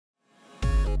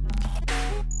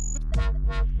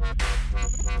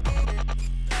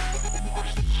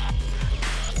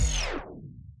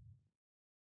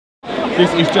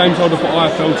This is James Holder for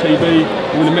iFL TV.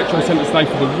 We're in the Metro Centre today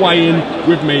for the weigh-in.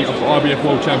 With me, I've got IBF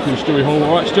World Champion Stuart.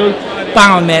 Alright, Stu?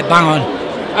 Bang on, mate, bang on.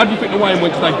 How do you think the weigh-in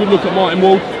went today? Good look at Martin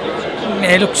Ward.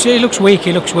 He looks weak,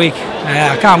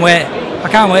 I can't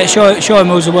wait to show him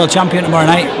who's the world champion tomorrow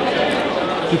night.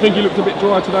 Do you think he looked a bit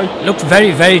dry today? Looked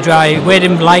very, very dry, weighed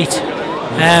him light.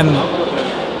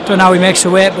 Don't know how he makes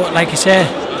the weight, but like I say,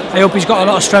 I hope he's got a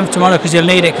lot of strength tomorrow because he'll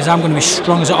need it, because I'm going to be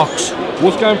strong as an ox.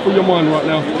 What's going through your mind right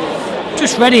now?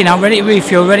 Just ready now, ready to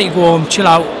refuel, ready to go home, chill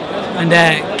out and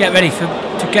get ready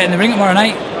to get in the ring tomorrow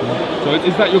night. So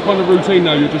is that your kind of routine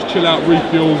now? You just chill out,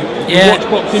 refuel? Yeah. You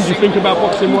watch boxing? Do you think about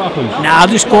boxing? What happens? Nah, I'll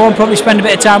just go and probably spend a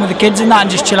bit of time with the kids and that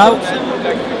and just chill out.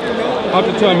 How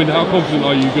determined, how confident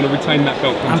are you going to retain that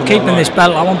belt? I'm keeping this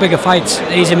belt. I want bigger fights.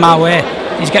 He's in my way.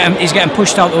 He's getting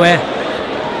pushed out the way.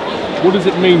 What does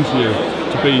it mean to you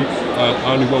to be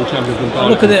only world champion from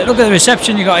Darlington? Look at the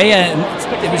reception you got here.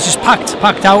 It was just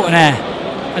packed out, and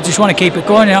I just want to keep it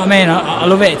going. You know what I mean? I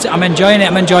love it. I'm enjoying it.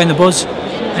 I'm enjoying the buzz.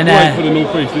 And great for the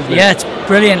North East, isn't it? Yeah, it's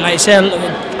brilliant. Like I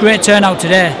say, great turnout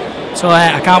today. So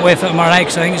I can't wait for tomorrow night,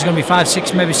 because I think it's going to be 5,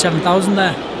 6, maybe 7,000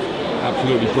 there.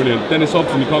 Absolutely brilliant. Dennis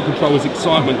Hobson, you can't control his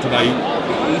excitement today.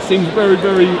 He seems very,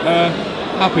 very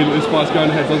happy that this fight's going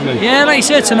ahead, doesn't he? Yeah, like you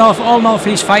say, it's an all North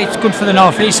East fight. It's good for the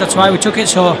North East. That's why we took it.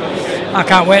 So I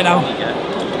can't wait now.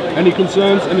 Any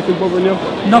concerns? Anything bothering you?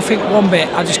 Nothing, one bit.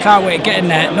 I just can't wait to get in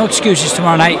there. No excuses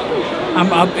tomorrow night.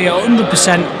 I'll be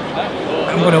 100%.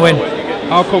 I'm going to win.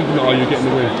 How confident are you getting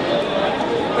the win?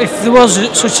 If there was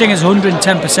such thing as 110%,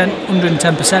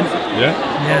 110%. Yeah?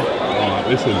 Yeah. Alright,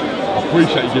 listen, I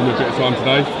appreciate you giving me a bit of time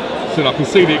today. So I can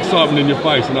see the excitement in your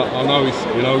face, and I know it's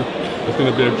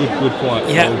going to be a good fight.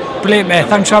 Yeah, so. brilliant, mate.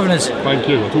 Thanks for having us. Thank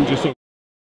you. I'll talk to you soon.